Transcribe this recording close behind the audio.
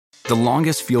The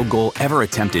longest field goal ever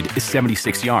attempted is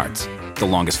 76 yards. The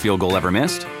longest field goal ever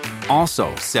missed?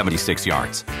 Also 76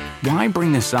 yards. Why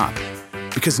bring this up?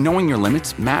 Because knowing your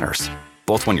limits matters,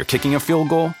 both when you're kicking a field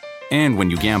goal and when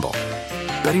you gamble.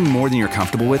 Betting more than you're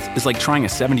comfortable with is like trying a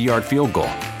 70-yard field goal.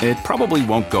 It probably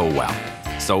won't go well.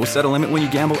 So set a limit when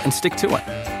you gamble and stick to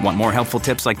it. Want more helpful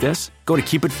tips like this? Go to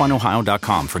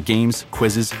keepitfunohio.com for games,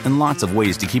 quizzes, and lots of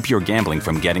ways to keep your gambling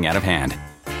from getting out of hand.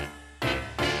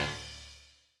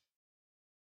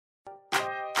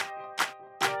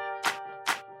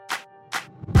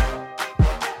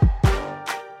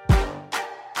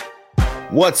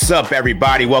 What's up,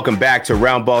 everybody? Welcome back to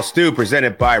Round Ball Stew,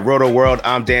 presented by Roto World.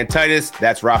 I'm Dan Titus.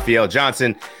 That's Raphael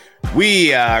Johnson.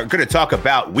 We are going to talk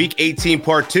about Week 18,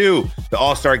 Part 2. The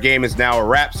All-Star Game is now a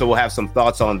wrap, so we'll have some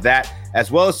thoughts on that, as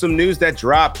well as some news that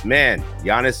dropped. Man,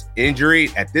 Giannis injury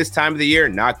at this time of the year,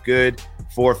 not good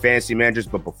for fantasy managers.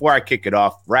 But before I kick it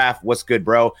off, Raph, what's good,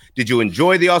 bro? Did you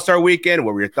enjoy the All-Star Weekend?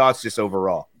 What were your thoughts just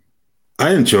overall?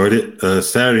 I enjoyed it.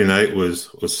 Saturday night was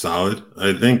solid.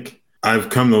 I think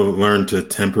I've come to learn to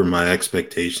temper my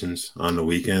expectations on the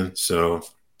weekend. So,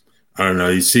 I don't know.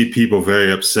 You see people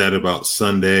very upset about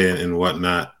Sunday and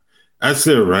whatnot. That's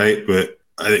their right, but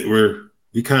I think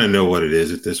we kind of know what it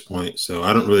is at this point. So,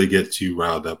 I don't really get too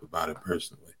riled up about it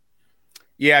personally.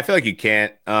 Yeah, I feel like you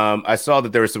can't. I saw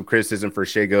that there was some criticism for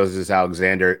Shai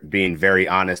Gilgeous-Alexander being very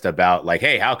honest about, like,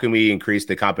 hey, how can we increase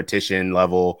the competition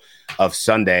level of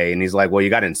Sunday? And he's like, well,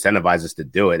 you got to incentivize us to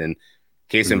do it. And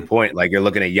case in point, like, you're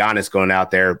looking at Giannis going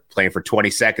out there playing for 20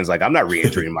 seconds. Like, I'm not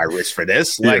re-injuring my wrist for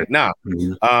this. Like, no.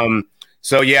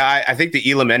 So, yeah, I think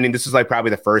the Elam ending, this is like probably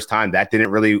the first time that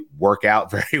didn't really work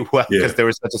out very well because there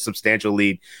was such a substantial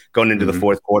lead going into the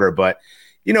fourth quarter. But,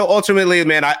 you know, ultimately,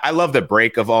 man, I love the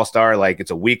break of All-Star. Like,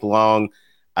 it's a week long.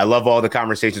 I love all the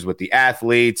conversations with the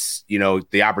athletes, you know,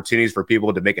 the opportunities for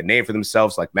people to make a name for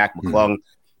themselves, like Mac McClung.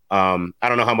 I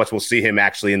don't know how much we'll see him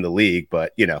actually in the league,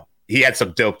 but, you know, he had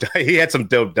some dope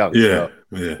dunks. Yeah.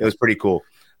 It was pretty cool.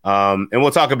 And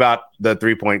we'll talk about the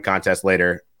 3-point contest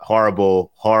later. Horrible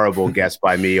guess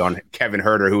by me on Kevin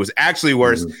Huerter, who was actually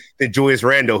worse than Julius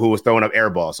Randle, who was throwing up air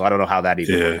balls. So I don't know how that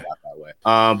even worked out that way.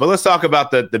 But let's talk about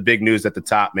the big news at the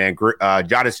top, man.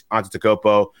 Giannis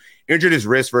Antetokounmpo injured his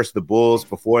wrist versus the Bulls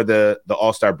before the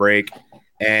All-Star break.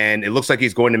 And it looks like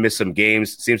he's going to miss some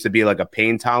games. Seems to be like a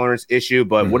pain tolerance issue.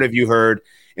 But what have you heard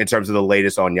in terms of the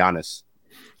latest on Giannis?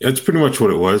 That's pretty much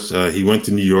what it was. He went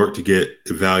to New York to get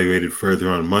evaluated further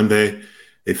on Monday.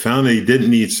 They found that he didn't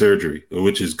need surgery,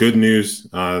 which is good news.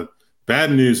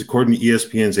 Bad news, according to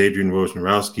ESPN's Adrian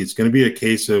Wojnarowski, it's going to be a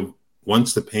case of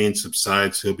once the pain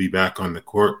subsides, he'll be back on the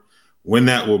court. When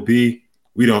that will be,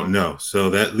 we don't know. So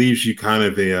that leaves you kind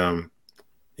of an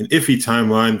iffy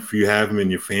timeline for you have him in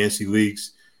your fantasy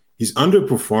leagues. He's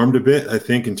underperformed a bit, I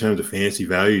think, in terms of fantasy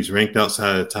value. He's ranked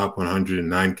outside of the top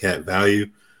 109 cat value.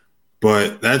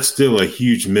 But that's still a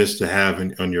huge miss to have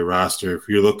on your roster if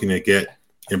you're looking to get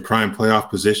in prime playoff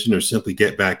position or simply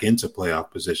get back into playoff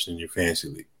position in your fantasy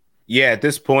league. Yeah, at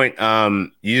this point,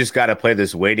 you just got to play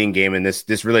this waiting game, and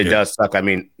this really does suck. I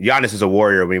mean, Giannis is a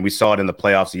warrior. I mean, we saw it in the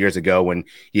playoffs years ago when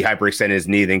he hyperextended his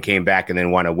knee, then came back and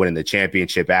then wound up winning the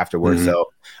championship afterwards.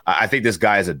 So I think this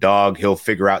guy is a dog. He'll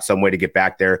figure out some way to get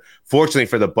back there. Fortunately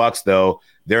for the Bucks, though,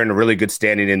 they're in a really good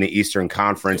standing in the Eastern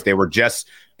Conference. They were just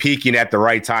peaking at the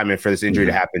right time, and for this injury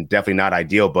to happen, definitely not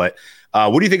ideal. But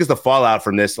what do you think is the fallout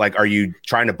from this? Like, are you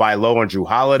trying to buy low on Jrue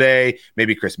Holiday,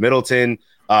 maybe Chris Middleton?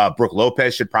 Brooke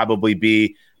Lopez should probably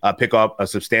be pick up a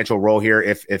substantial role here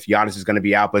if Giannis is going to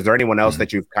be out. But is there anyone else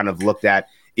that you've kind of looked at,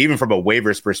 even from a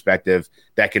waivers perspective,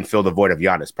 that can fill the void of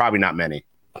Giannis? Probably not many.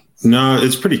 No,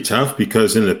 it's pretty tough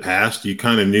because in the past, you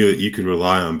kind of knew that you could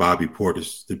rely on Bobby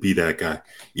Portis to be that guy.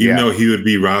 Even though he would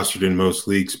be rostered in most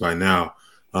leagues by now,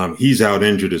 he's out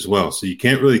injured as well. So you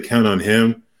can't really count on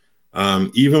him.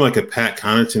 Even like a Pat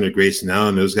Connaughton or Grayson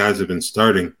Allen, those guys have been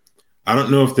starting. I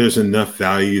don't know if there's enough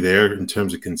value there in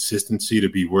terms of consistency to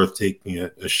be worth taking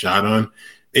a shot on.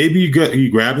 Maybe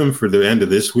you grab them for the end of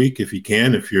this week if you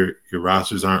can, if your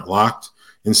rosters aren't locked,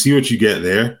 and see what you get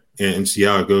there and see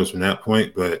how it goes from that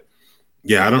point. But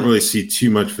yeah, I don't really see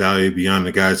too much value beyond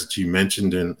the guys that you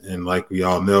mentioned. And like we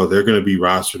all know, they're going to be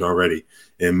rostered already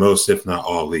in most, if not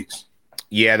all leagues.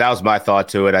 Yeah, that was my thought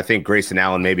to it. I think Grayson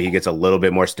Allen, maybe he gets a little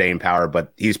bit more staying power,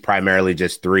 but he's primarily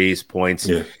just threes, points,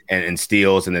 and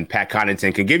steals. And then Pat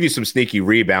Connaughton can give you some sneaky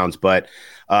rebounds, but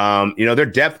their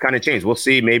depth kind of changed. We'll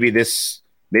see. Maybe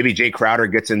Jay Crowder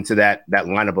gets into that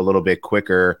lineup a little bit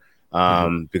quicker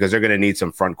because they're going to need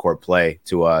some front court play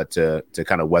to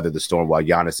kind of weather the storm while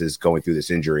Giannis is going through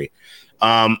this injury.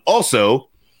 Also,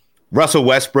 Russell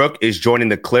Westbrook is joining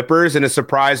the Clippers in a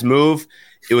surprise move.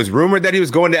 It was rumored that he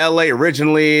was going to LA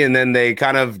originally, and then they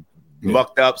kind of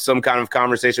mucked up some kind of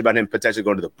conversation about him potentially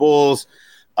going to the Bulls.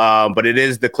 But it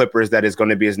is the Clippers that is going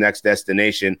to be his next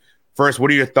destination. First,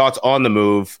 what are your thoughts on the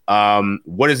move?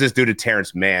 What does this do to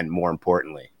Terrence Mann, more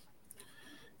importantly?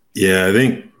 Yeah, I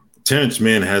think Terrence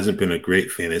Mann hasn't been a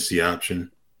great fantasy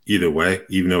option either way,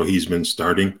 even though he's been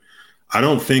starting. I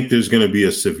don't think there's going to be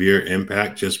a severe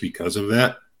impact just because of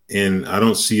that. And I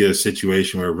don't see a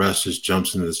situation where Russ just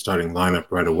jumps into the starting lineup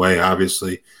right away,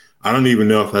 obviously. I don't even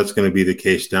know if that's going to be the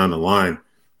case down the line.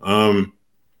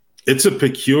 It's a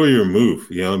peculiar move.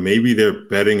 Maybe they're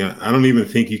betting. I don't even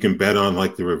think you can bet on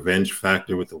like the revenge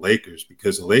factor with the Lakers,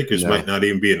 because the Lakers might not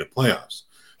even be in the playoffs.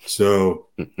 So,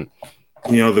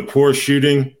 the poor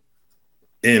shooting.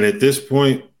 And at this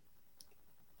point,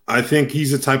 I think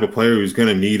he's the type of player who's going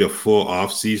to need a full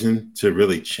offseason to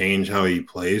really change how he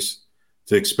plays.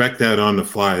 To expect that on the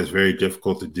fly is very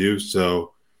difficult to do.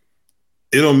 So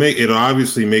it'll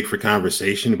obviously make for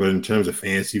conversation, but in terms of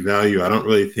fantasy value, I don't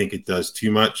really think it does too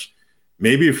much.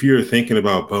 Maybe if you're thinking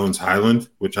about Bones Highland,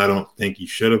 which I don't think he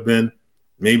should have been,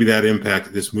 maybe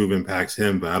this move impacts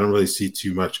him, but I don't really see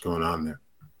too much going on there.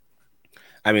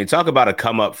 I mean, talk about a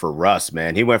come up for Russ,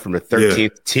 man. He went from the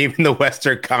 13th team in the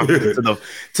Western Conference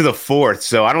to the 4th.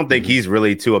 So I don't think he's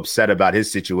really too upset about his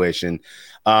situation.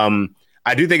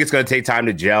 I do think it's going to take time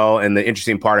to gel. And the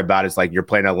interesting part about it is like you're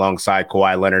playing alongside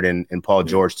Kawhi Leonard and Paul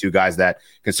George, two guys that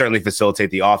can certainly facilitate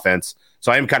the offense.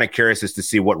 So I am kind of curious as to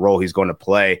see what role he's going to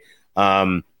play.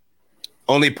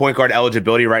 Only point guard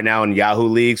eligibility right now in Yahoo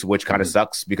leagues, which kind of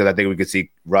sucks because I think we could see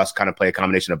Russ kind of play a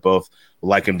combination of both. We'd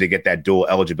like him to get that dual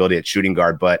eligibility at shooting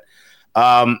guard. But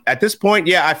at this point,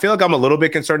 I feel like I'm a little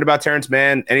bit concerned about Terrence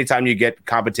Mann. Anytime you get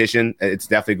competition, it's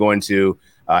definitely going to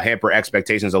hamper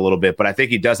expectations a little bit. But I think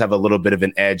he does have a little bit of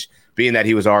an edge, being that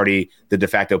he was already the de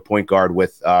facto point guard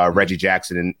with Reggie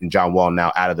Jackson and John Wall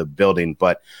now out of the building.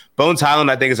 But Bones Highland,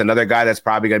 I think, is another guy that's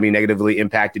probably going to be negatively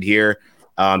impacted here.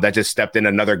 That just stepped in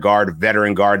another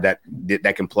veteran guard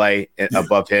that can play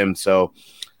above him. So,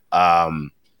 I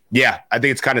think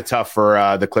it's kind of tough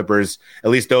for the Clippers, at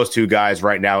least those two guys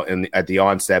right now at the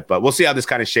onset. But we'll see how this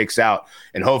kind of shakes out.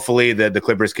 And hopefully the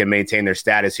Clippers can maintain their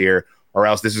status here, or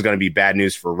else this is going to be bad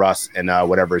news for Russ and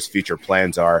whatever his future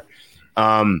plans are.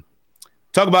 Talk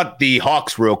about the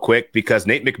Hawks real quick, because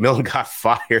Nate McMillan got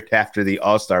fired after the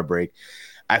All-Star break.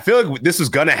 I feel like this was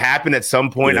going to happen at some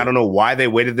point. I don't know why they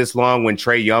waited this long when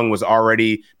Trae Young was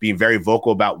already being very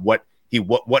vocal about what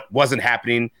wasn't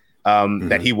happening,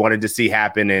 that he wanted to see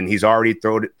happen. And he's already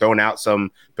thrown out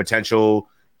some potential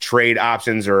trade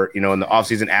options or, in the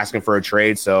offseason asking for a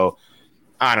trade. So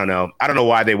I don't know. I don't know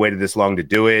why they waited this long to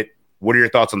do it. What are your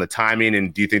thoughts on the timing?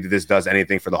 And do you think that this does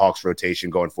anything for the Hawks rotation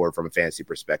going forward from a fantasy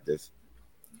perspective?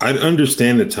 I'd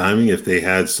understand the timing if they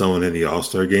had someone in the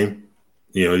All-Star game.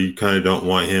 You kind of don't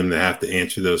want him to have to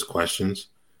answer those questions.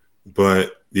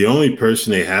 But the only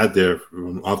person they had there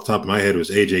off the top of my head was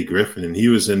AJ Griffin, and he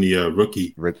was in the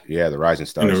rookie. The Rising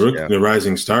Stars. The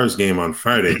Rising Stars game on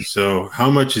Friday. So how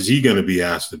much is he going to be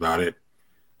asked about it?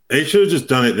 They should have just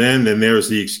done it then. Then there was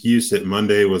the excuse that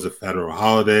Monday was a federal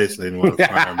holiday, so they didn't want to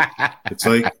fire him. It's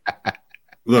like,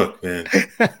 look, man.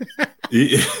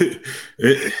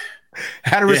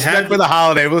 Out of respect for the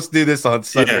holiday, let's do this on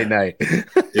Sunday night.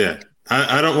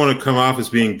 I don't want to come off as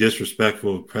being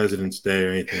disrespectful of President's Day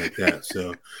or anything like that.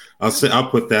 So I'll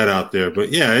put that out there.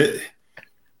 But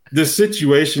the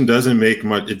situation doesn't make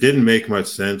much. It didn't make much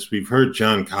sense. We've heard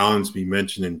John Collins be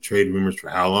mentioned in trade rumors for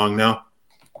how long now?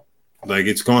 Like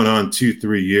it's going on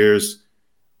 2-3 years.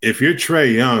 If you're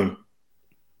Trae Young,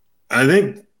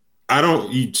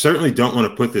 you certainly don't want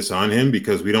to put this on him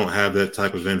because we don't have that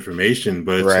type of information.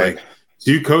 But it's like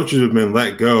two coaches have been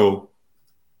let go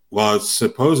while it's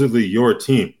supposedly your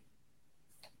team.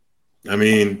 I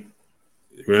mean,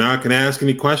 we're not going to ask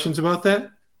any questions about that.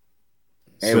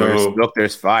 Hey, look,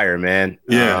 there's fire, man.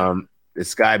 Yeah.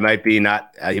 This guy might be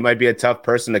he might be a tough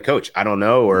person to coach. I don't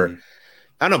know.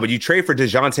 I don't know, but you trade for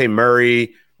DeJounte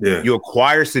Murray. Yeah. You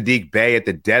acquire Saddiq Bey at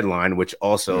the deadline, which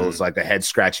also is like a head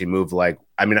scratching move. Like,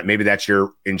 I mean, maybe that's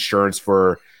your insurance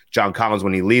for John Collins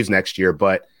when he leaves next year,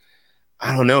 but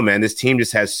I don't know, man. This team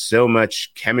just has so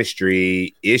much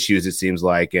chemistry issues, it seems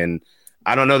like. And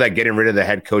I don't know that getting rid of the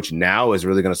head coach now is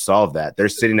really going to solve that. They're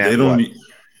sitting at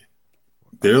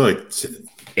they're like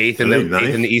eighth in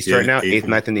the East right now. Eighth,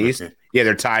 ninth in the East. Yeah,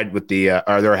 they're tied with they're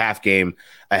a half game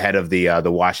ahead of the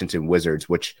Washington Wizards,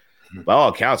 which by all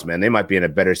accounts, man, they might be in a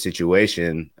better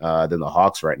situation than the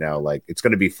Hawks right now. Like, it's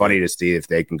going to be funny to see if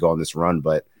they can go on this run.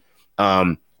 But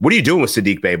what are you doing with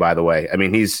Saddiq Bey, by the way? I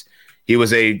mean, he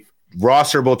was a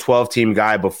rosterable 12-team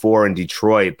guy before in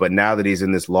Detroit, but now that he's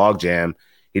in this logjam,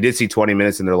 he did see 20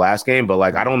 minutes in their last game, but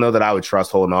like I don't know that I would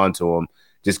trust holding on to him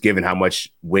just given how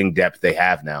much wing depth they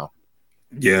have now.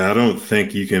 Yeah, I don't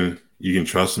think you can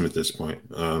trust him at this point.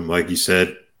 Like you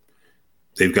said,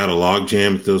 they've got a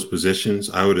logjam at those positions.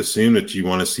 I would assume that you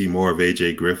want to see more of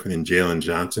AJ Griffin and Jalen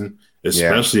Johnson,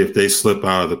 especially if they slip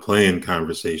out of the play-in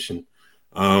conversation.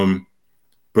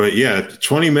 But yeah,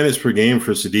 20 minutes per game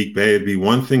for Saddiq Bey would be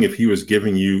one thing if he was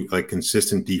giving you like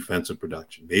consistent defensive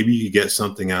production. Maybe you get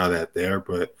something out of that there,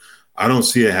 but I don't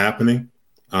see it happening.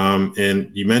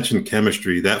 And you mentioned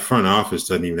chemistry. That front office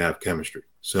doesn't even have chemistry.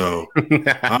 So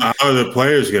how are the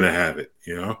players going to have it,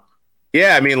 you know?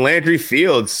 Yeah, I mean, Landry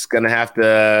Fields going to have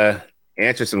to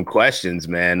answer some questions,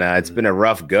 man. It's been a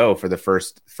rough go for the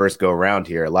first go around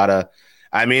here.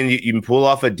 You can pull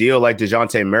off a deal like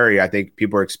DeJounte Murray. I think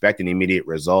people are expecting immediate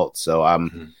results. So,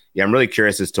 I'm really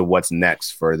curious as to what's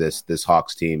next for this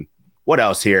Hawks team. What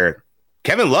else here?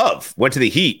 Kevin Love went to the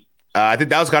Heat. I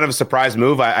think that was kind of a surprise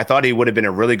move. I thought he would have been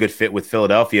a really good fit with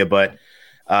Philadelphia, but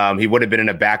he would have been in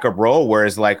a backup role.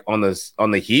 Whereas, like on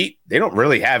the Heat, they don't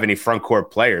really have any front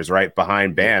court players right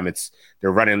behind Bam.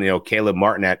 They're running Caleb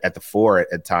Martin at the 4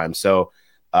 at times. So,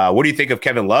 what do you think of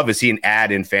Kevin Love? Is he an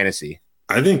add in fantasy?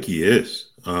 I think he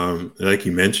is. Like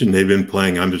you mentioned, they've been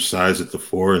playing undersized at the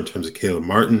 4 in terms of Caleb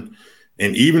Martin.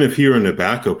 And even if you're in the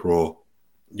backup role,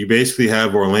 you basically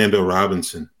have Orlando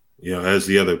Robinson, as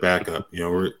the other backup.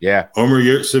 Omer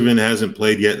Yurtseven hasn't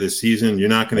played yet this season. You're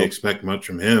not going to expect much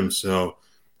from him. So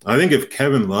I think if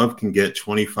Kevin Love can get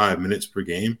 25 minutes per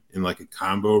game in like a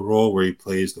combo role where he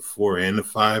plays the 4 and the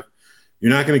 5,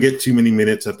 you're not going to get too many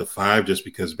minutes at the 5 just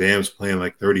because Bam's playing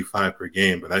like 35 per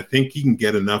game. But I think he can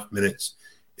get enough minutes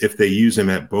if they use him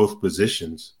at both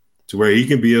positions to where he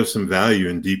can be of some value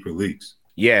in deeper leagues.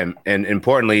 Yeah, and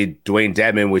importantly, Dwayne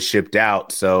Dedmon was shipped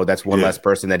out, so that's one less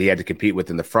person that he had to compete with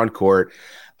in the front court.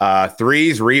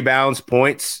 Threes, rebounds,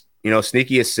 points,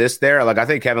 sneaky assists there. Like I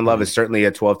think Kevin Love is certainly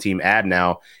a 12-team add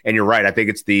now, and you're right. I think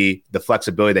it's the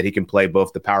flexibility that he can play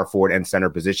both the power forward and center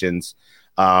positions,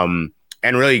 and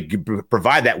really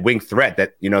provide that wing threat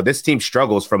that this team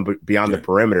struggles from beyond the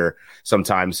perimeter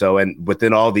sometimes. So, and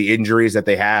within all the injuries that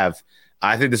they have,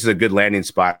 I think this is a good landing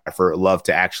spot for Love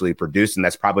to actually produce, and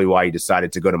that's probably why he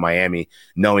decided to go to Miami,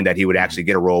 knowing that he would actually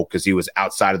get a role because he was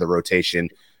outside of the rotation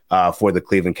for the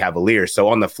Cleveland Cavaliers. So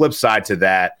on the flip side to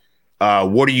that,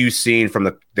 what are you seeing from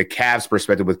the Cavs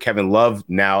perspective with Kevin Love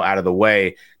now out of the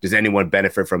way? Does anyone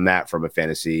benefit from that from a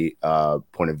fantasy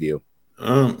point of view?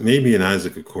 Maybe an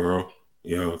Isaac Okoro.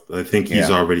 I think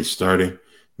he's already starting.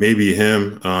 Maybe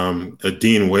him, a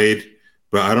Dean Wade.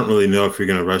 But I don't really know if you're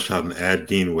going to rush out and add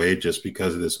Dean Wade just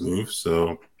because of this move.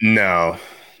 So no.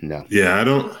 Yeah,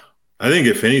 I think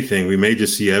if anything, we may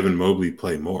just see Evan Mobley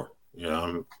play more,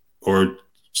 or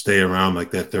stay around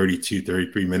like that 32,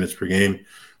 33 minutes per game,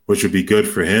 which would be good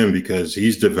for him because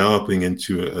he's developing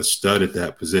into a stud at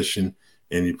that position.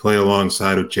 And you play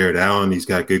alongside of Jared Allen. He's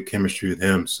got good chemistry with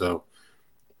him. So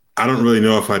I don't really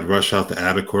know if I'd rush out to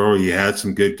add Okoro. He had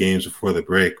some good games before the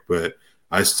break, but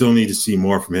I still need to see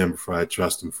more from him before I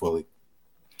trust him fully.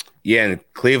 Yeah,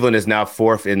 and Cleveland is now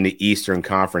 4th in the Eastern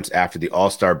Conference after the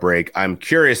All-Star break. I'm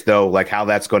curious, though, like how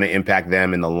that's going to impact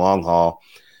them in the long haul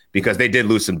because they did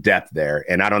lose some depth there.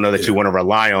 And I don't know that you want to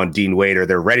rely on Dean Wade or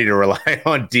they're ready to rely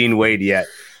on Dean Wade yet.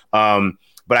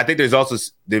 But I think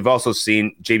they've also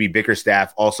seen J.B.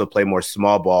 Bickerstaff also play more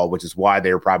small ball, which is why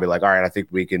they were probably like, all right, I think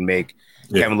we can make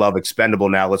Kevin Love expendable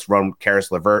now. Let's run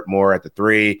Karis LeVert more at the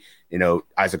 3.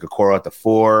 Isaac Okoro at the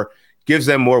 4 gives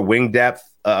them more wing depth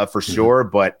for sure.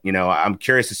 But, I'm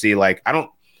curious to see,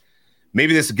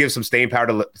 maybe this gives some staying power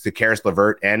to Karis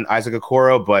LeVert and Isaac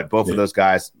Okoro, but both of those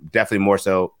guys, definitely more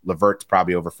so. LeVert's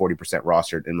probably over 40%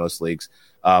 rostered in most leagues.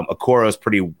 Okoro is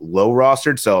pretty low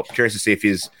rostered. So I'm curious to see if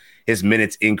his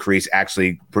minutes increase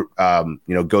actually,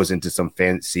 goes into some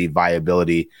fantasy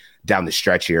viability down the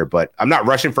stretch here. But I'm not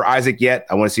rushing for Isaac yet.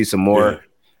 I want to see some more.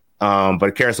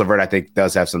 But Karis LeVert, I think,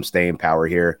 does have some staying power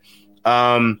here.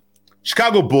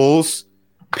 Chicago Bulls,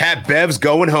 Pat Bev's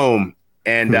going home.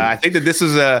 And I think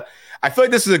that I feel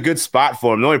like this is a good spot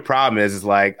for him. The only problem is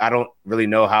I don't really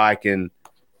know how I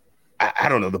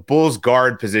don't know. The Bulls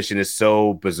guard position is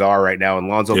so bizarre right now. And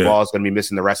Lonzo Ball is going to be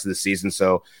missing the rest of the season.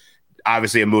 So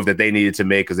obviously a move that they needed to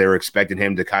make because they were expecting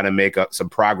him to kind of make some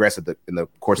progress in the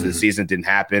course of the season. Didn't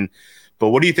happen. But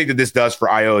what do you think that this does for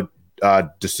Ayo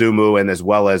Dosunmu and as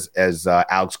well as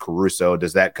Alex Caruso?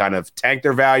 Does that kind of tank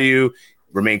their value,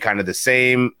 remain kind of the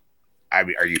same? I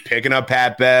mean, are you picking up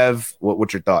Pat Bev?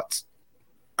 What's your thoughts?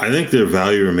 I think their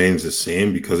value remains the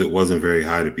same because it wasn't very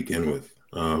high to begin with.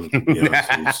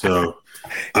 So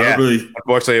I don't really.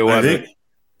 Unfortunately, it wasn't. I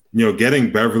think,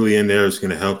 getting Beverly in there is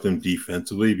going to help them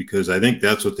defensively because I think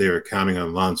that's what they were counting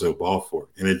on Lonzo Ball for.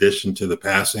 In addition to the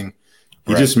passing,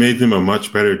 he just made them a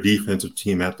much better defensive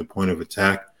team at the point of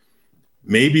attack.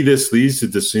 Maybe this leads to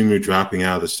Dosunmu dropping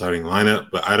out of the starting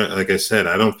lineup, but I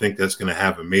don't think that's going to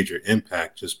have a major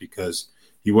impact just because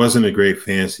he wasn't a great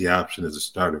fantasy option as a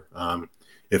starter.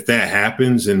 If that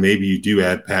happens, then maybe you do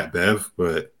add Pat Bev,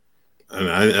 but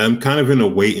I'm kind of in a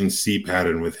wait and see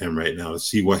pattern with him right now to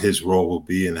see what his role will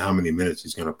be and how many minutes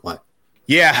he's going to play.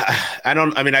 Yeah, I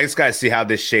just got to see how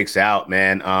this shakes out,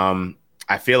 man.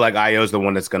 I feel like Ayo is the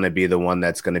one that's going to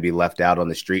be left out on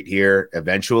the street here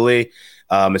eventually,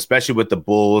 especially with the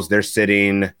Bulls. They're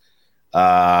sitting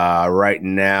right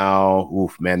now.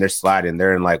 Oof, man, they're sliding.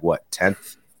 They're in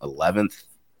 10th, 11th?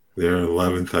 They're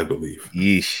 11th, I believe.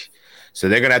 Yeesh. So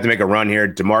they're going to have to make a run here.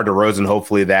 DeMar DeRozan,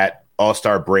 hopefully that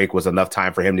All-Star break was enough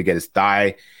time for him to get his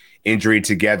thigh injury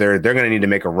together. They're going to need to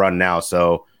make a run now.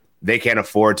 So they can't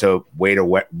afford to wait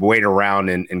around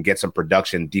and get some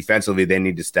production. Defensively, they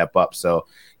need to step up. So,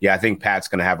 yeah, I think Pat's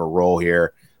going to have a role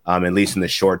here, at least in the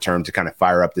short term, to kind of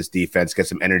fire up this defense, get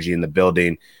some energy in the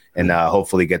building, and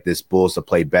hopefully get this Bulls to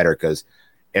play better. Because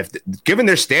given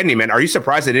their standing, man, are you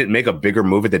surprised they didn't make a bigger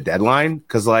move at the deadline?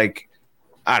 Because, I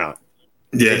don't know.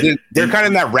 Yeah, they're kind of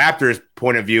in that Raptors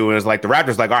point of view, and it's like the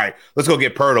Raptors all right, let's go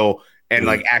get Pirtle and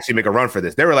actually make a run for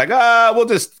this. They were like, we'll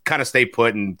just kind of stay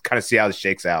put and kind of see how this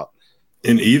shakes out.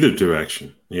 In either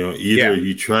direction,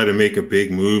 you try to make a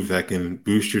big move that can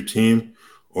boost your team,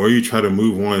 or you try to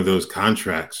move one of those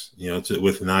contracts,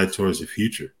 with an eye towards the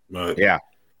future. But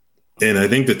and I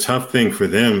think the tough thing for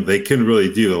them, they couldn't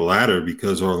really do the latter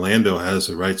because Orlando has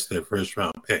the rights to their first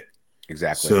round pick.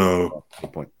 Exactly. So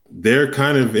good point. They're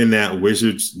kind of in that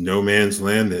Wizards no man's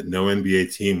land that no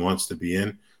NBA team wants to be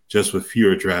in, just with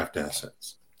fewer draft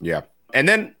assets. Yeah. And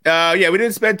then, we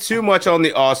didn't spend too much on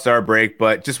the All-Star break,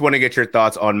 but just want to get your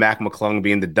thoughts on Mac McClung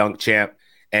being the dunk champ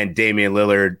and Damian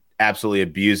Lillard absolutely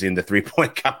abusing the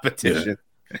three-point competition.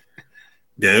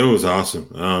 Yeah, it was awesome.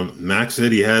 Mac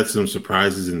said he had some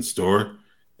surprises in store,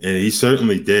 and he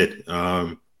certainly did.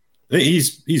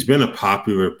 He's been a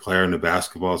popular player in the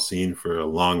basketball scene for a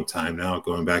long time now,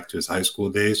 going back to his high school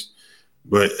days.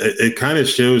 But it kind of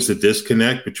shows the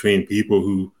disconnect between people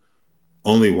who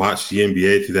only watch the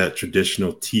NBA through that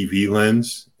traditional TV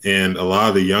lens and a lot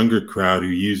of the younger crowd who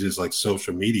uses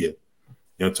social media,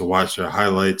 to watch their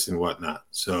highlights and whatnot.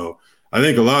 So I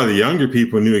think a lot of the younger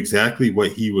people knew exactly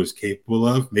what he was capable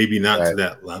of, maybe not to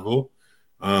that level.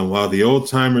 While the old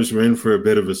timers were in for a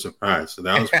bit of a surprise. So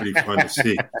that was pretty fun to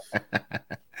see.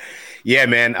 Yeah,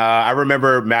 man. I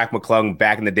remember Mac McClung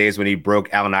back in the days when he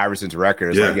broke Allen Iverson's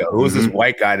record. Who's this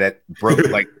white guy that broke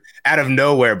out of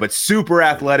nowhere, but super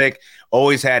athletic,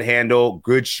 always had handle,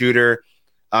 good shooter,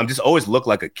 just always looked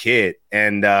like a kid.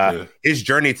 And his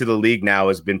journey to the league now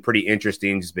has been pretty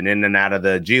interesting. He's been in and out of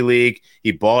the G League.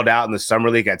 He balled out in the Summer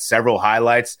League, had several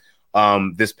highlights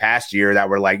this past year that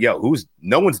were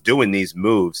no one's doing these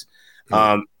moves.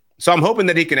 So I'm hoping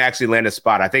that he can actually land a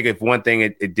spot. I think if one thing,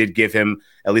 it did give him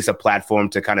at least a platform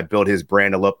to kind of build his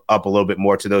brand up a little bit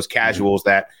more to those casuals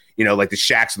that, like the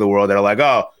Shaqs of the world that are like,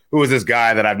 oh, who is this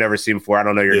guy that I've never seen before? I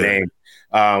don't know your name.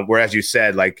 Whereas you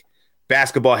said,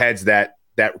 basketball heads that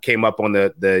came up on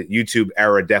the YouTube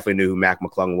era definitely knew who Mac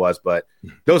McClung was. But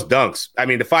those dunks, I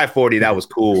mean, the 540, that was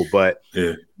cool. But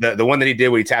the one that he did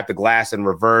where he tapped the glass in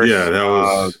reverse,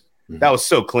 that was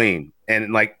so clean.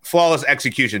 And flawless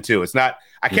execution too. It's not,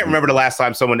 I can't remember the last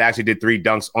time someone actually did 3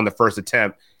 dunks on the first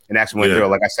attempt and actually went through it.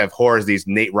 Like I said, horrors these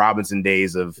Nate Robinson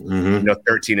days of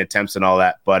 13 attempts and all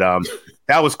that. But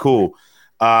that was cool.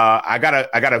 I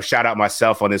gotta shout out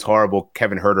myself on this horrible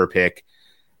Kevin Huerter pick.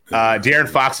 De'Aaron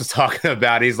Fox was talking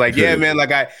about. He's like, yeah, man.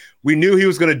 We knew he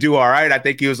was gonna do all right. I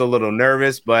think he was a little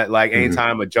nervous, but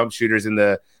anytime a jump shooter's in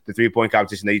the 3-point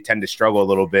competition, they tend to struggle a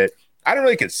little bit. I don't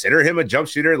really consider him a jump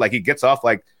shooter. He gets off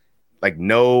like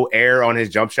no air on his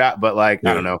jump shot, but I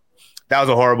don't know. That was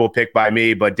a horrible pick by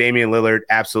me, but Damian Lillard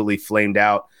absolutely flamed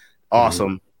out.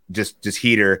 Awesome. Just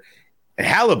heater. And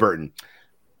Halliburton,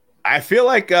 I feel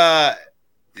like, the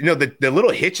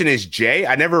little hitch in his J,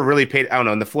 I never really paid, I don't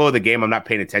know, in the flow of the game, I'm not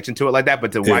paying attention to it like that,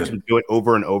 but to watch him do it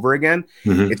over and over again,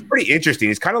 it's pretty interesting.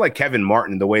 He's kind of like Kevin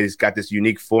Martin, the way he's got this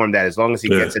unique form that as long as he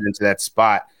gets it into that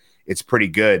spot, it's pretty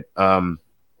good.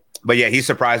 But yeah, he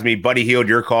surprised me. Buddy Hield,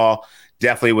 your call.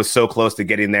 Definitely was so close to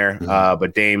getting there.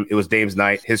 But it was Dame's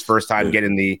night, his first time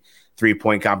getting the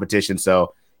 3-point competition.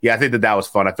 So yeah, I think that was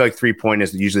fun. I feel like 3-point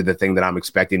is usually the thing that I'm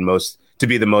expecting most to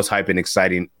be the most hype and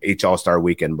exciting All-Star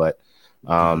weekend. But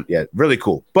Yeah, really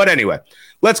cool. But anyway,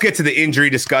 let's get to the injury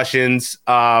discussions.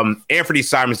 Anthony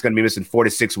Simon's going to be missing 4 to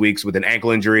 6 weeks with an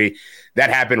ankle injury. That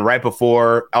happened right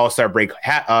before All-Star break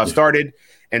started.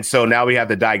 And so now we have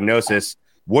the diagnosis.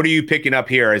 What are you picking up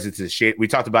here? As it's a shade? We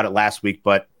talked about it last week,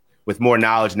 but with more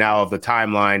knowledge now of the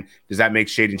timeline, does that make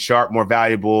Shaedon Sharpe more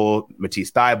valuable?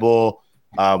 Matisse Thybulle?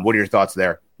 What are your thoughts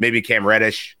there? Maybe Cam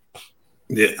Reddish?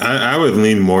 Yeah, I would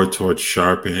lean more towards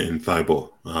Sharpe and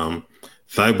Thybulle.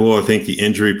 Thybulle, I think the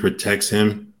injury protects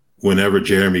him whenever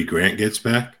Jeremy Grant gets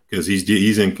back because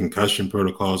he's in concussion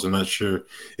protocols. I'm not sure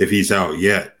if he's out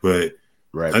yet, but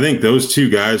I think those two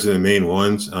guys are the main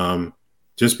ones.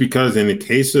 Just because in the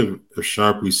case of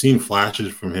Sharpe, we've seen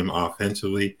flashes from him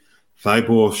offensively.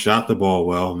 Thybulle shot the ball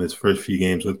well in his first few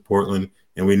games with Portland,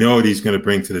 and we know what he's going to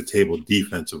bring to the table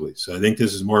defensively. So I think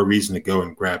this is more reason to go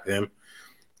and grab him.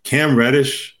 Cam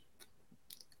Reddish,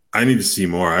 I need to see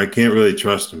more. I can't really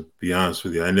trust him, to be honest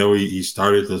with you. I know he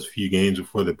started those few games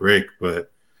before the break,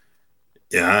 but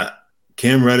yeah,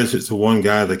 Cam Reddish is the one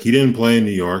guy. Like, he didn't play in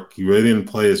New York. He really didn't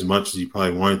play as much as he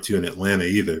probably wanted to in Atlanta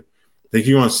either. I think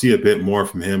you want to see a bit more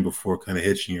from him before kind of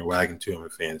hitching your wagon to him in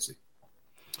fantasy.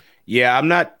 Yeah, I'm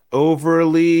not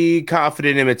overly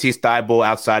confident in Matisse Thybulle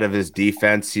outside of his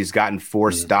defense. He's gotten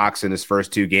 4 stocks in his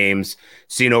first 2 games,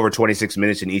 seen over 26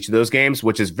 minutes in each of those games,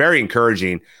 which is very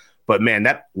encouraging. But, man,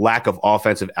 that lack of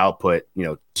offensive output,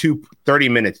 30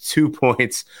 minutes, 2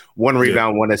 points, 1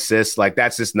 rebound, 1 assist, like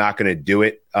that's just not going to do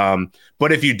it.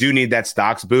 But if you do need that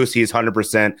stocks boost, he's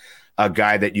 100% a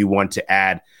guy that you want to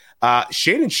add.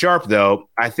 Shaedon Sharpe, though,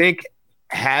 I think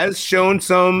has shown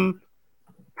some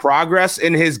progress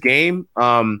in his game.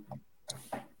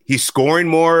 He's scoring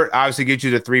more, obviously gets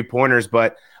you the 3-pointers,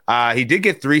 but he did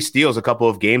get 3 steals a couple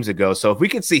of games ago. So if we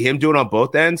could see him do it on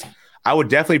both ends, I would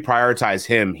definitely prioritize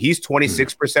him. He's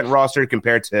 26% rostered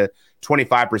compared to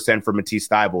 25% for Matisse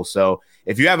Thybulle. So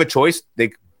if you have a choice,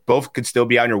 they both could still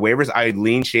be on your waivers. I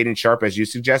lean Shaedon Sharpe as you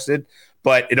suggested,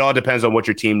 but it all depends on what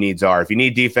your team needs are. If you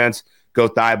need defense, go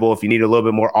Thybulle. If you need a little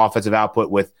bit more offensive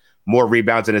output with more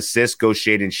rebounds and assists, go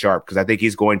Shaedon Sharpe, because I think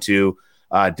he's going to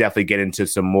definitely get into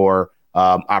some more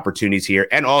opportunities here.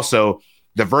 And also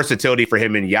the versatility for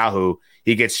him in Yahoo.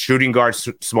 He gets shooting guard,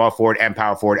 small forward, and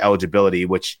power forward eligibility,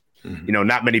 which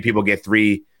not many people get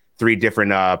three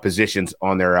different positions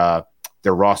on their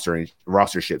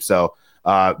rostership. So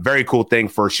very cool thing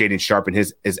for Shaedon Sharpe and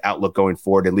his outlook going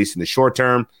forward, at least in the short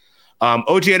term.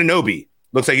 OG Anunoby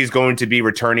looks like he's going to be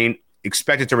returning,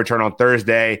 expected to return on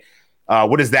Thursday.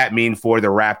 What does that mean for the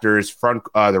Raptors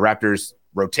the Raptors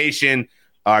rotation?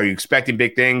 Are you expecting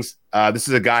big things? This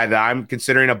is a guy that I'm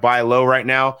considering a buy low right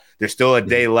now. There's still a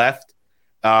day left.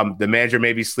 The manager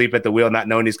may be asleep at the wheel, not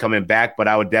knowing he's coming back, but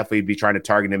I would definitely be trying to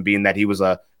target him, being that he was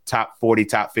a top 40,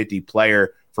 top 50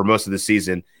 player for most of the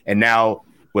season. And now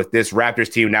with this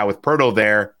Raptors team, now with Poeltl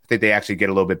there, I think they actually get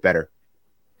a little bit better.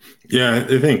 Yeah,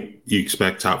 I think you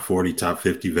expect top 40, top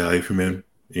 50 value from him.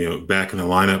 Back in the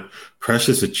lineup.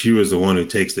 Precious Achiuwa is the one who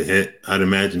takes the hit. I'd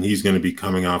imagine he's going to be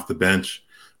coming off the bench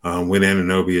when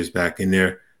Anunoby is back in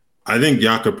there. I think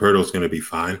Jakob Poeltl is going to be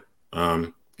fine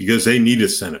because they need a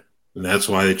center, and that's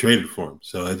why they traded for him.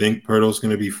 So I think Poeltl is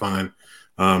going to be fine.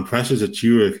 Precious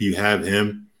Achiuwa, if you have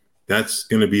him, that's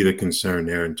going to be the concern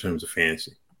there in terms of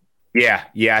fantasy. Yeah,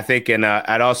 I think, and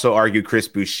I'd also argue Chris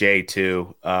Boucher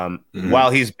too. While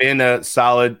he's been a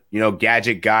solid,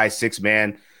 gadget guy,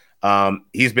 6-man,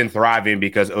 he's been thriving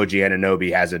because OG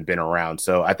Anunoby hasn't been around.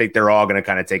 So I think they're all going to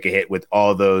kind of take a hit with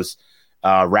all those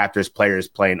Raptors players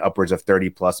playing upwards of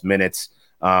 30-plus minutes.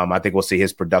 I think we'll see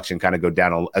his production kind of go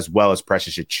down as well as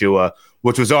Precious Achiuwa,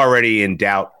 which was already in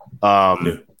doubt,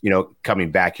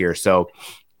 coming back here. So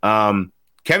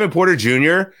Kevin Porter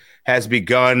Jr. has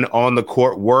begun on the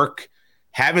court work.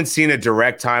 Haven't seen a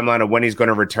direct timeline of when he's going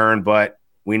to return, but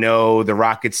we know the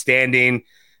Rockets standing.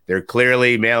 They're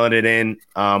clearly mailing it in.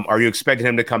 Are you expecting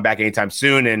him to come back anytime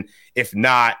soon? And if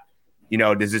not,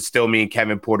 does it still mean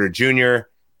Kevin Porter Jr.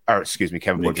 Kevin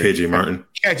Porter KJ Martin.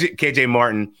 KJ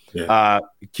Martin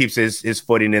keeps his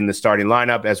footing in the starting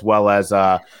lineup, as well as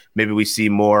maybe we see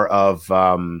more of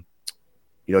Tari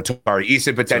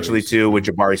Eason potentially too, with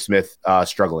Jabari Smith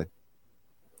struggling.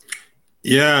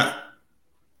 Yeah,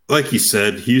 like you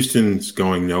said, Houston's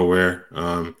going nowhere.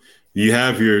 You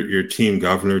have your team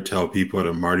governor tell people at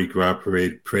a Mardi Gras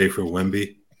parade, pray for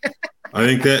Wemby. I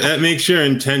think that makes your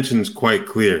intentions quite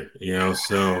clear,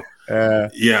 So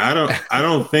I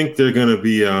don't think they're going to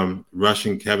be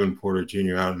rushing Kevin Porter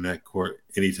Jr. out in that court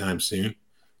anytime soon.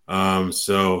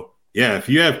 If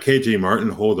you have KJ Martin,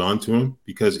 hold on to him,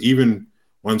 because even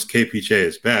once KPJ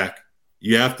is back,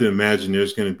 you have to imagine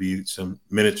there's going to be some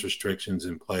minutes restrictions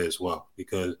in play as well,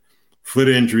 because foot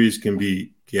injuries can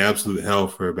be absolute hell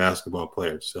for a basketball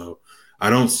player. So I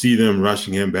don't see them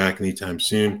rushing him back anytime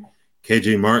soon.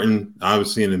 KJ Martin,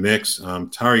 obviously in the mix.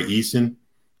 Tari Eason,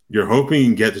 you're hoping you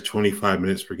can get to 25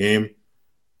 minutes per game.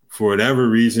 For whatever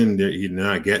reason, you're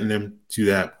not getting them to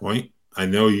that point. I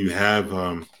know you have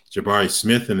Jabari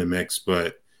Smith in the mix,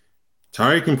 but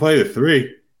Tari can play the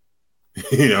three.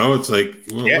 It's like,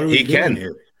 what are we doing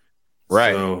here?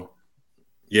 Right. So,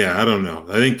 I don't know.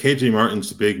 I think KJ Martin's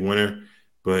the big winner,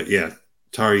 but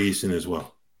Tari Eason as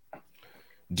well.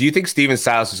 Do you think Steven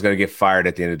Silas is going to get fired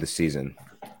at the end of the season?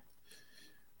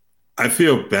 I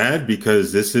feel bad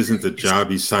because this isn't the job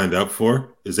he signed up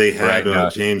for. Is they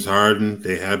had James Harden,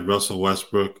 they had Russell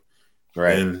Westbrook,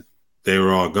 and they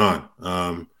were all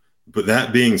gone. But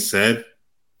that being said,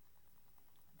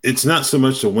 it's not so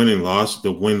much the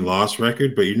win-loss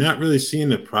record, but you're not really seeing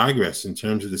the progress in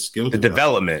terms of the skill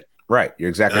development. Right, you're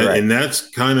exactly right. And that's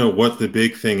kind of what the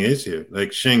big thing is here. Like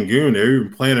Şengün, they're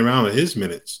even playing around with his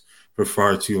minutes for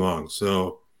far too long.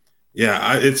 So,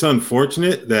 it's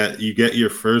unfortunate that you get your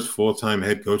first full-time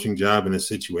head coaching job in a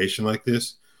situation like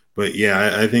this. But,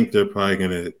 I think they're probably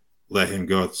going to let him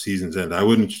go at the season's end.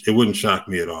 It wouldn't shock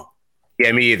me at all.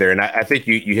 Yeah, me either. And I think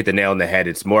you hit the nail on the head.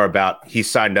 It's more about he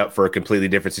signed up for a completely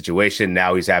different situation.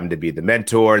 Now he's having to be the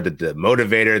mentor, the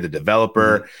motivator, the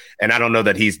developer. Mm-hmm. And I don't know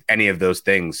that he's any of those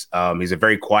things. He's a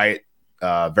very quiet,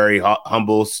 very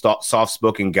humble,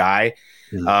 soft-spoken guy.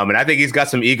 Mm-hmm. And I think he's got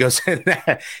some egos in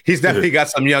that. He's definitely got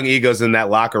some young egos in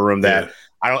that locker room that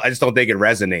I just don't think it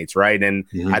resonates, right? And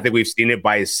I think we've seen it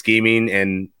by his scheming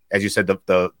and, as you said,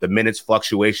 the minutes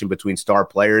fluctuation between star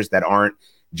players that aren't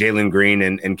Jalen Green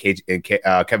and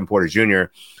Kevin Porter Jr.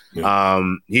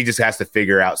 He just has to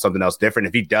figure out something else different.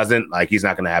 If he doesn't, he's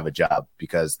not going to have a job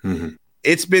because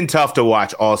it's been tough to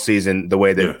watch all season the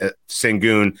way that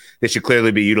Şengün, they should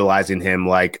clearly be utilizing him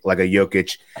like a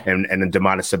Jokic and a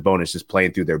Domantas Sabonis just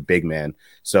playing through their big man.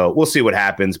 So we'll see what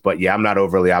happens. But I'm not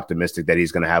overly optimistic that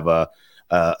he's going to have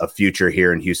a future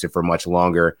here in Houston for much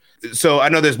longer. So I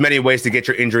know there's many ways to get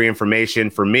your injury information.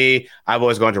 For me, I've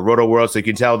always gone to RotoWorld, so you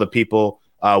can tell the people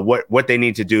what they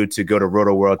need to do to go to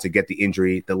RotoWorld to get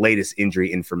the latest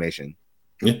injury information.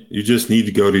 Yeah, you just need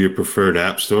to go to your preferred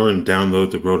app store and download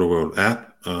the RotoWorld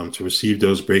app to receive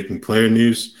those breaking player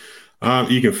news.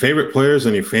 You can favorite players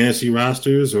on your fantasy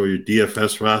rosters or your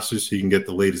DFS rosters so you can get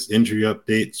the latest injury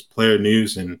updates, player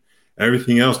news, and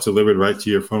everything else delivered right to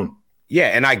your phone. Yeah,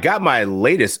 and I got my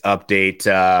latest update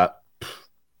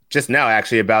just now,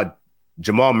 actually, about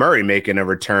Jamal Murray making a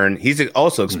return. He's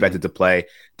also expected to play.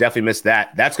 Definitely missed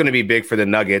that. That's going to be big for the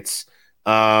Nuggets.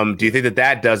 Do you think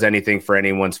that does anything for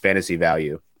anyone's fantasy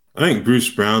value? I think Bruce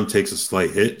Brown takes a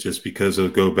slight hit just because he'll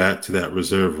go back to that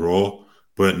reserve role,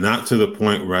 but not to the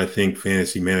point where I think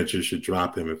fantasy managers should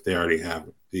drop him if they already have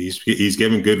him. He's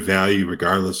given good value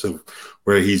regardless of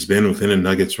where he's been within a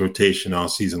Nuggets rotation all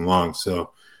season long.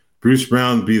 So Bruce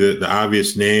Brown would be the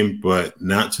obvious name, but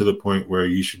not to the point where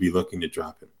you should be looking to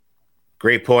drop him.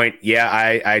 Great point. Yeah,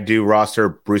 I do roster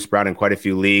Bruce Brown in quite a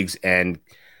few leagues and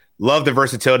love the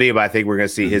versatility, but I think we're going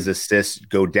to see his assists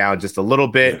go down just a little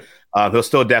bit. He'll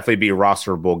still definitely be a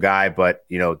rosterable guy, but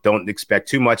don't expect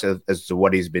too much as to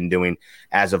what he's been doing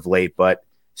as of late. But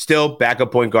still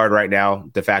backup point guard right now,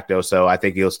 de facto. So I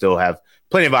think he'll still have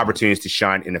plenty of opportunities to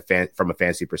shine from a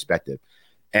fantasy perspective.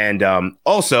 And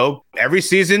also, every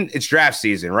season, it's draft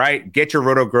season, right? Get your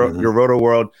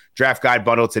RotoWorld draft guide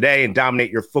bundle today and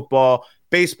dominate your football,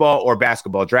 baseball, or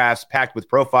basketball drafts packed with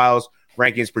profiles,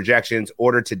 rankings, projections.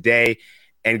 Order today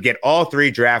and get all 3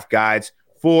 draft guides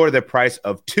for the price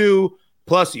of 2,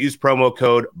 plus use promo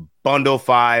code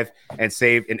BUNDLE5 and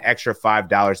save an extra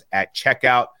 $5 at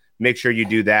checkout. Make sure you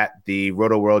do that. The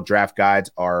RotoWorld draft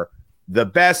guides are the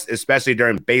best, especially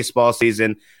during baseball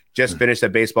season. Just finished a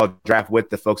baseball draft with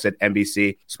the folks at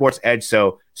NBC Sports Edge.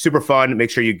 So super fun. Make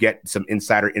sure you get some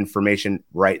insider information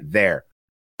right there.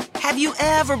 Have you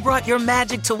ever brought your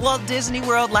magic to Walt Disney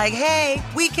World like, hey,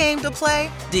 we came to play?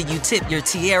 Did you tip your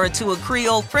tiara to a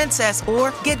Creole princess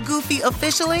or get goofy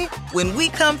officially? When we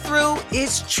come through,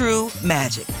 it's true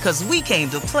magic because we came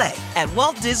to play at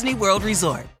Walt Disney World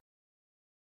Resort.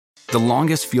 The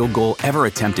longest field goal ever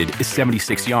attempted is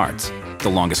 76 yards. The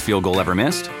longest field goal ever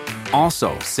missed?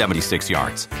 Also 76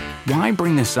 yards. Why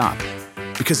bring this up?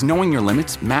 Because knowing your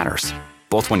limits matters,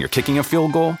 both when you're kicking a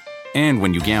field goal and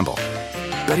when you gamble.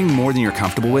 Betting more than you're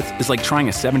comfortable with is like trying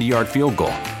a 70-yard field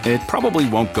goal. It probably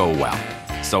won't go well.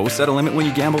 So set a limit when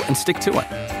you gamble and stick to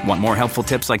it. Want more helpful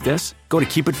tips like this? Go to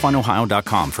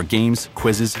keepitfunohio.com for games,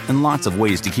 quizzes, and lots of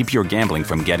ways to keep your gambling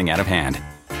from getting out of hand.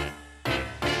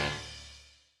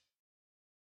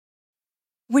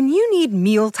 When you need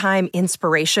need mealtime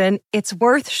inspiration, it's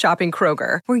worth shopping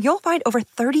Kroger, where you'll find over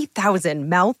 30,000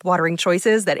 mouth-watering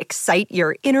choices that excite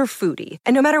your inner foodie.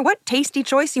 And no matter what tasty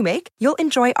choice you make, you'll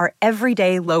enjoy our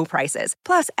everyday low prices,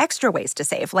 plus extra ways to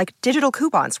save, like digital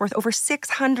coupons worth over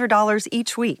 $600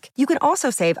 each week. You can also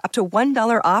save up to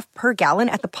 $1 off per gallon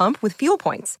at the pump with fuel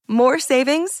points. More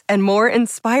savings and more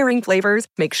inspiring flavors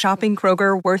make shopping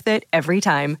Kroger worth it every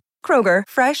time. Kroger,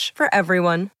 fresh for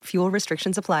everyone. Fuel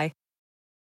restrictions apply.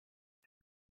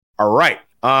 All right.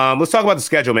 Let's talk about the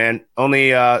schedule, man.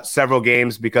 Only several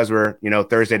games because we're,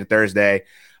 Thursday to Thursday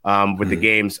with the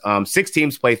games. 6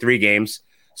 teams play 3 games.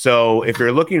 So if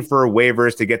you're looking for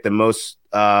waivers to get the most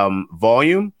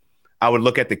volume, I would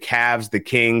look at the Cavs, the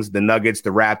Kings, the Nuggets,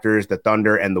 the Raptors, the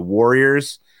Thunder, and the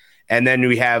Warriors. And then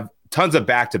we have tons of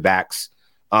back-to-backs.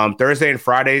 Thursday and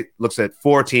Friday looks at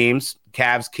 4 teams,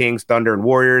 Cavs, Kings, Thunder, and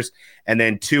Warriors, and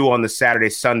then 2 on the Saturday,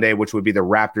 Sunday, which would be the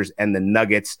Raptors and the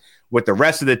Nuggets, with the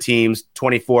rest of the teams,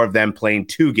 24 of them playing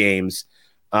 2 games.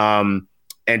 And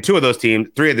 3 of those teams,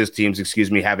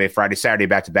 have a Friday, Saturday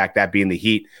back-to-back, that being the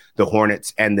Heat, the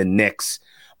Hornets, and the Knicks.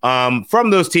 From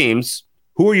those teams,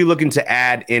 who are you looking to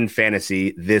add in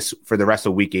fantasy for the rest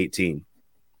of Week 18?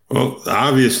 Well, the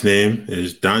obvious name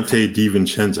is Dante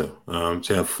DiVincenzo.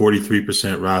 To have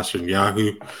 43% roster in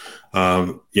Yahoo.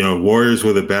 Warriors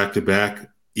with a back-to-back,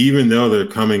 even though they're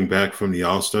coming back from the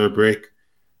All-Star break,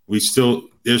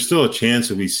 there's still a chance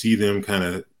that we see them kind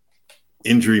of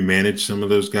injury manage some of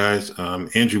those guys.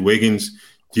 Andrew Wiggins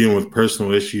dealing with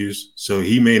personal issues, so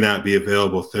he may not be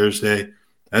available Thursday.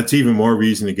 That's even more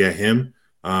reason to get him.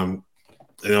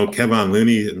 Kevon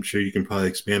Looney, I'm sure you can probably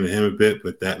expand on him a bit,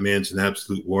 but that man's an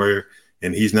absolute warrior,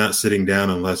 and he's not sitting down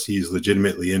unless he's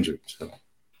legitimately injured. So.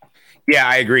 Yeah,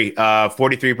 I agree.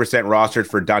 43% rostered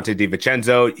for Dante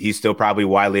DiVincenzo. He's still probably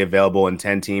widely available in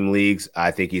 10-team leagues.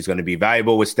 I think he's going to be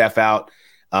valuable with Steph out.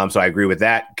 So I agree with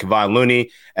that. Kevon Looney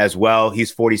as well.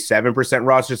 He's 47%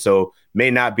 rostered, so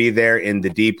may not be there in the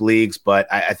deep leagues, but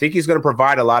I think he's going to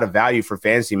provide a lot of value for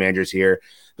fantasy managers here.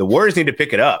 The Warriors need to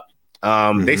pick it up.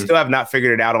 They still have not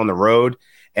figured it out on the road.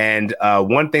 And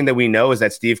one thing that we know is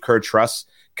that Steve Kerr trusts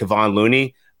Kevon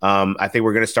Looney. I think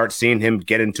we're going to start seeing him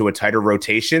get into a tighter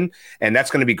rotation, and that's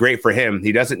going to be great for him.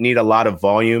 He doesn't need a lot of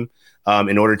volume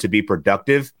in order to be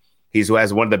productive. He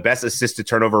has one of the best assist to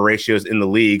turnover ratios in the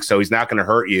league, so he's not going to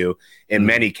hurt you in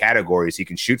many categories. He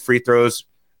can shoot free throws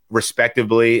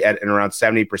respectively at around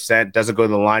 70%, doesn't go to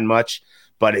the line much,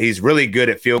 but he's really good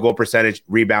at field goal percentage,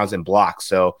 rebounds, and blocks.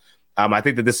 So I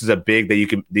think that this is a big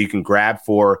that you can grab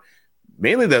for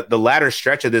mainly the latter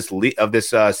stretch of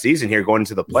this season here going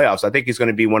into the playoffs. I think he's going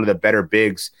to be one of the better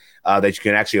bigs that you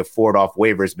can actually afford off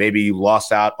waivers. Maybe you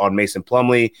lost out on Mason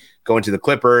Plumlee, going to the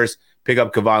Clippers, pick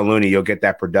up Kevon Looney, you'll get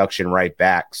that production right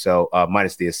back. So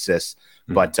minus the assists.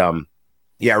 But I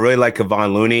really like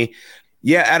Kevon Looney.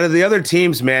 Yeah, out of the other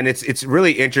teams, man, it's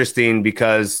really interesting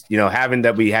because, having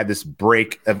that we had this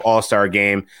break of All-Star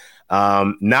game,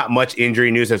 not much injury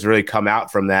news has really come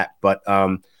out from that. But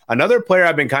another player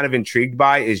I've been kind of intrigued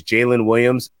by is Jalen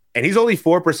Williams, and he's only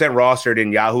 4% rostered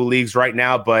in Yahoo leagues right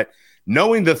now. But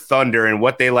knowing the Thunder and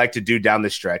what they like to do down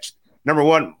the stretch, number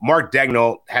one, Mark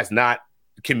Daigneault has not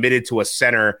committed to a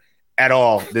center at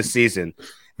all this season.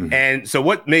 And so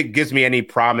what gives me any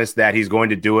promise that he's going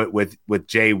to do it with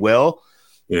Jay Will?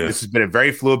 Yeah. This has been a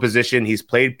very fluid position. He's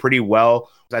played pretty well.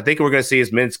 I think we're going to see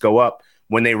his minutes go up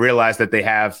when they realize that they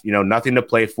have, nothing to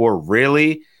play for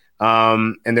really.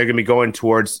 And they're going to be going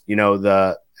towards,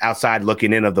 the outside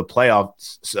looking in of the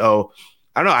playoffs. So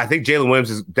I don't know. I think Jalen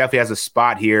Williams definitely has a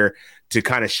spot here to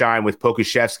kind of shine with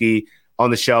Pokusevski on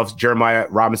the shelves, Jeremiah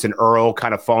Robinson Earl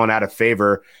kind of falling out of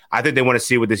favor. I think they want to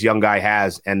see what this young guy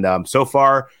has. And so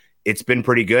far, it's been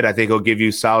pretty good. I think he'll give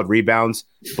you solid rebounds,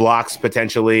 blocks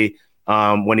potentially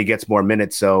when he gets more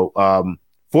minutes. So 4%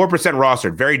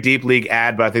 rostered, very deep league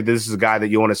ad, but I think this is a guy that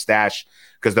you want to stash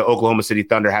because the Oklahoma City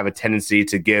Thunder have a tendency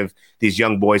to give these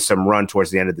young boys some run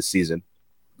towards the end of the season.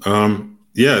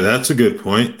 Yeah, that's a good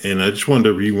point. And I just wanted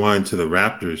to rewind to the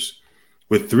Raptors.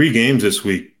 With 3 games this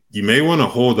week, you may want to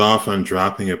hold off on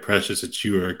dropping a Precious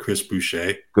Achiuwa or Chris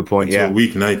Boucher. Good point, until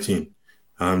Week 19.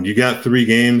 You got 3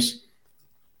 games.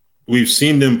 We've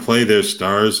seen them play their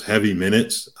stars heavy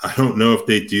minutes. I don't know if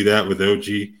they do that with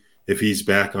OG if he's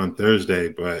back on Thursday,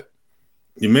 but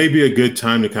it may be a good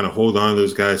time to kind of hold on to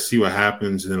those guys, see what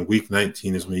happens, and then Week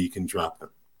 19 is when you can drop them.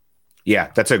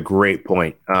 Yeah, that's a great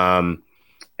point.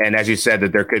 And as you said,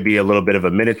 that there could be a little bit of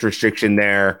a minutes restriction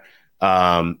there.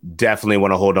 Definitely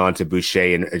want to hold on to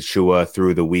Boucher and Achua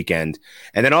through the weekend.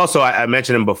 And then also, I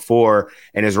mentioned him before,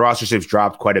 and his rostership's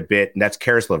dropped quite a bit, and that's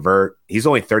Karis LeVert. He's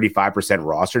only 35%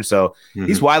 rostered, so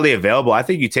he's widely available. I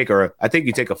think you take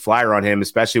a flyer on him,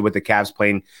 especially with the Cavs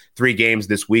playing 3 games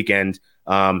this weekend.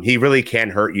 He really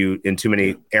can't hurt you in too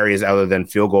many areas other than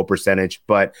field goal percentage.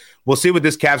 But we'll see what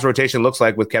this Cavs rotation looks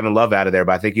like with Kevin Love out of there.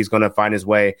 But I think he's going to find his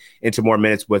way into more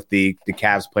minutes with the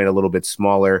Cavs playing a little bit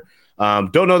smaller.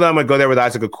 Don't know that I'm going to go there with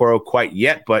Isaac Okoro quite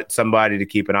yet, but somebody to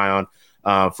keep an eye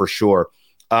on for sure.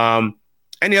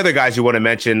 Any other guys you want to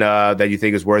mention that you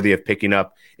think is worthy of picking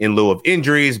up in lieu of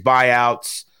injuries,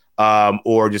 buyouts,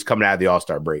 or just coming out of the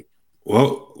All-Star break?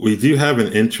 Well, we do have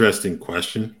an interesting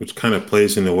question, which kind of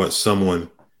plays into what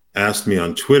someone asked me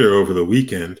on Twitter over the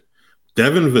weekend.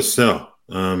 Devin Vassell,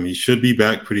 he should be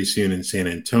back pretty soon in San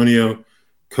Antonio.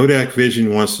 Kodak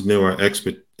Vision wants to know our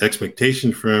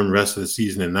expectation for him rest of the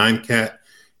season in 9-cat.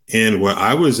 And what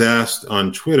I was asked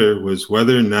on Twitter was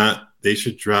whether or not they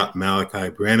should drop Malachi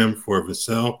Branham for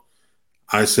Vassell.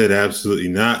 I said absolutely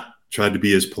not. Tried to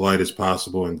be as polite as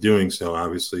possible in doing so,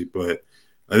 obviously. But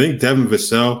I think Devin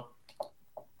Vassell,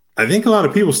 I think a lot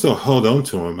of people still hold on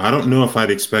to him. I don't know if I'd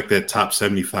expect that top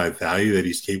 75 value that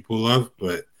he's capable of,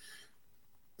 but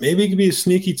maybe he could be a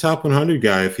sneaky top 100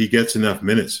 guy if he gets enough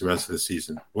minutes the rest of the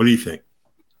season. What do you think?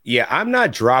 Yeah, I'm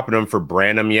not dropping him for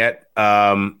Branham yet.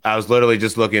 I was literally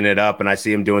just looking it up, and I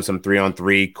see him doing some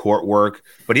 3-on-3 court work,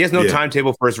 but he has no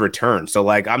timetable for his return. So,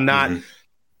 like, I'm not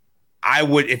I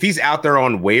would, if he's out there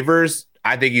on waivers,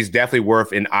 I think he's definitely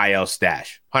worth an IL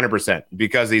stash, 100%,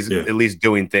 because he's at least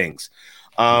doing things.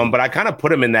 But I kind of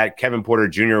put him in that Kevin Porter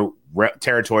Jr.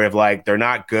 territory of like, they're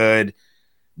not good.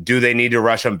 Do they need to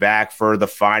rush him back for the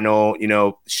final,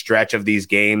 stretch of these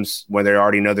games when they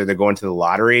already know that they're going to the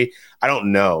lottery? I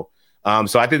don't know.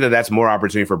 So I think that that's more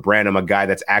opportunity for Branham, a guy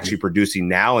that's actually producing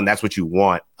now, and that's what you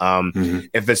want.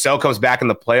 If Vassell comes back in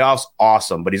the playoffs,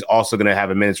 awesome, but he's also going to have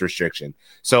a minutes restriction.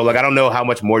 So, like, I don't know how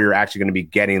much more you're actually going to be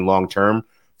getting long-term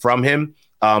from him.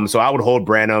 So I would hold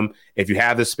Branham. If you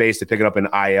have the space to pick it up in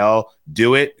IL,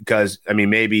 do it, because, I mean,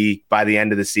 maybe by the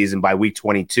end of the season, by week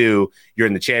 22, you're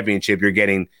in the championship, you're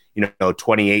getting,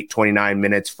 28, 29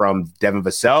 minutes from Devin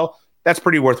Vassell. That's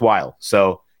pretty worthwhile.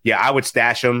 So, yeah, I would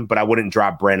stash him, but I wouldn't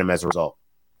drop Branham as a result.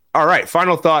 All right,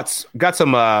 final thoughts. Got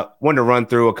some wanted to run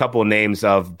through a couple of names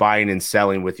of buying and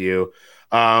selling with you.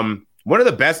 One of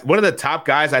the top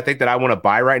guys I think that I want to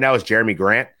buy right now is Jeremy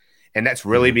Grant. And that's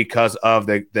really because of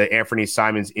the Anthony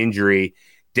Simons injury.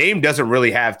 Dame doesn't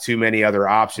really have too many other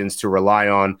options to rely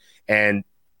on. And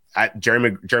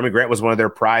Jeremy Grant was one of their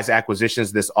prize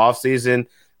acquisitions this offseason.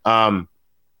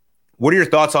 What are your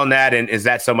thoughts on that? And is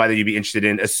that somebody that you'd be interested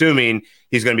in, assuming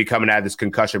he's going to be coming out of this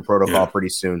concussion protocol pretty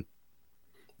soon?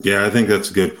 Yeah, I think that's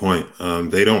a good point.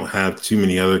 They don't have too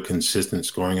many other consistent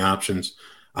scoring options.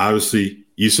 Obviously,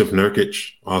 Yusuf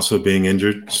Nurkic also being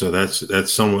injured, so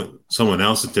that's someone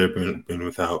else that they've been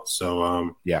without.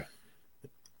 So I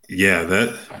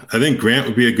think Grant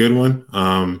would be a good one.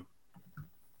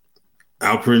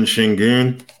 Alperen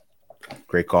Sengun,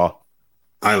 great call.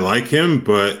 I like him,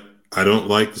 but I don't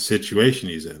like the situation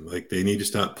he's in. Like, they need to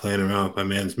stop playing around with my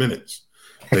man's minutes.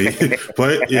 Like,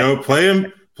 play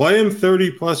him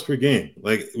 30 plus per game.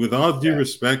 Like, with all due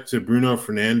respect to Bruno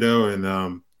Fernando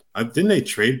and didn't they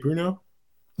trade Bruno?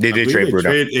 They did trade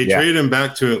Bruno. They traded him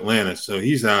back to Atlanta, so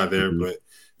he's out of there. But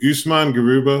Usman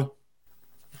Garuba,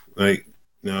 like,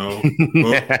 no.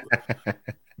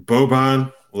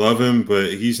 Boban, love him,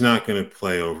 but he's not going to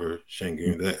play over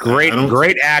Sengun.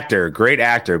 Great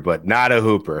actor, but not a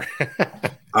hooper.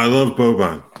 I love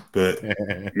Boban, but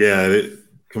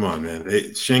come on, man.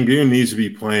 Sengun needs to be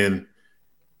playing.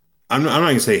 I'm not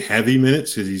going to say heavy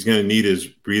minutes because he's going to need his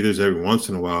breathers every once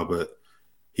in a while, but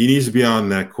he needs to be out in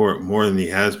that court more than he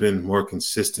has been, more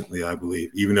consistently, I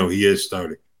believe, even though he is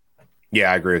starting. Yeah,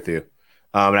 I agree with you.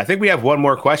 And I think we have one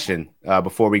more question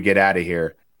before we get out of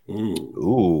here.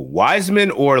 Ooh,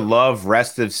 Wiseman or Love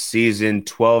rest of season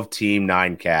 12-team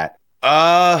 9-cat?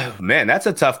 Man, that's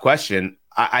a tough question.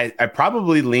 I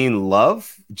probably lean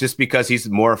Love just because he's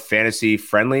more fantasy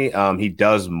friendly. He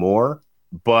does more,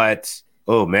 but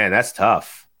oh man, that's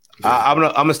tough. I'm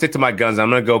gonna stick to my guns.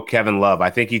 I'm gonna go Kevin Love. I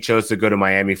think he chose to go to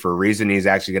Miami for a reason. He's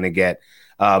actually gonna get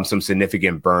some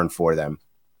significant burn for them.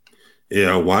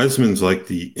 Yeah, Wiseman's like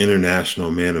the international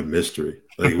man of mystery.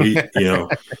 Like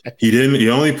he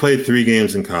only played 3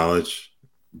 games in college.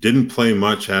 Didn't play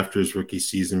much after his rookie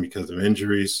season because of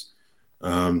injuries.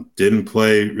 Didn't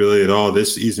play really at all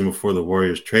this season before the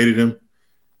Warriors traded him.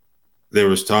 There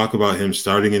was talk about him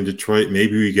starting in Detroit.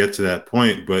 Maybe we get to that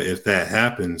point, but if that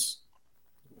happens,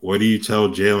 what do you tell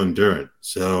Jalen Duren?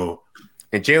 So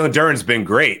And Jalen Duren's been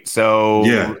great. So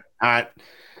yeah, I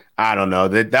don't know.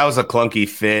 That was a clunky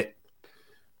fit.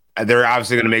 They're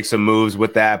obviously going to make some moves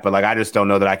with that, but like I just don't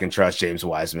know that I can trust James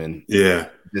Wiseman. Yeah,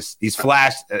 he's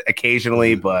flashed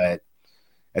occasionally, but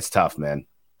it's tough, man.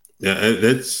 Yeah,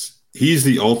 he's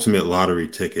the ultimate lottery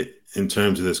ticket in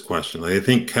terms of this question. Like I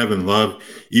think Kevin Love,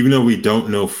 even though we don't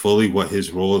know fully what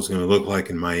his role is going to look like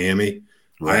in Miami,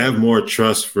 right, I have more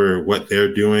trust for what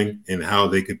they're doing and how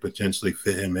they could potentially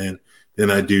fit him in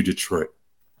than I do Detroit.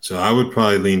 So I would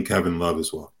probably lean Kevin Love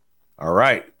as well. All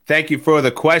right. Thank you for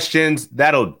the questions.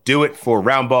 That'll do it for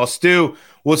Roundball Stew.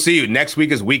 We'll see you next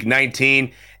week is week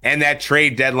 19, and that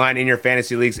trade deadline in your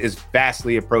fantasy leagues is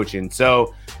fastly approaching.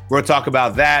 So we're going to talk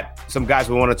about that. Some guys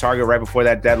we want to target right before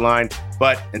that deadline.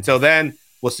 But until then,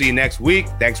 we'll see you next week.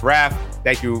 Thanks, Raph.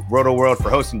 Thank you, Roto World, for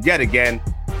hosting yet again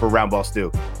for Roundball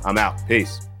Stew. I'm out.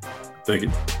 Peace. Thank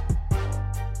you.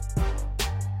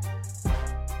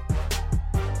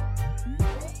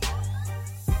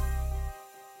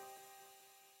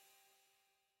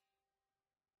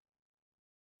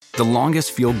 The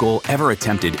longest field goal ever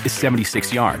attempted is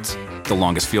 76 yards. The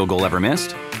longest field goal ever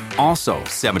missed? Also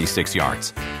 76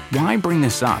 yards. Why bring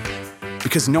this up?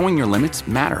 Because knowing your limits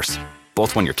matters,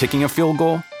 both when you're kicking a field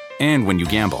goal and when you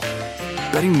gamble.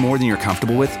 Betting more than you're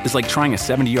comfortable with is like trying a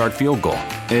 70-yard field goal.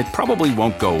 It probably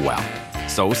won't go well.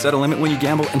 So set a limit when you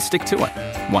gamble and stick to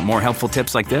it. Want more helpful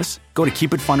tips like this? Go to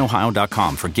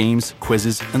keepitfunohio.com for games,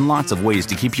 quizzes, and lots of ways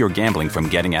to keep your gambling from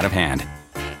getting out of hand.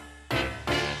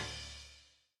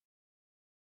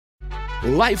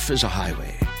 Life is a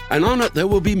highway, and on it there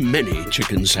will be many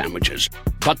chicken sandwiches.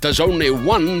 But there's only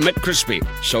one McCrispy.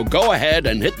 So go ahead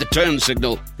and hit the turn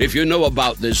signal if you know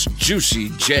about this juicy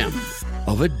gem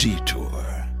of a detour.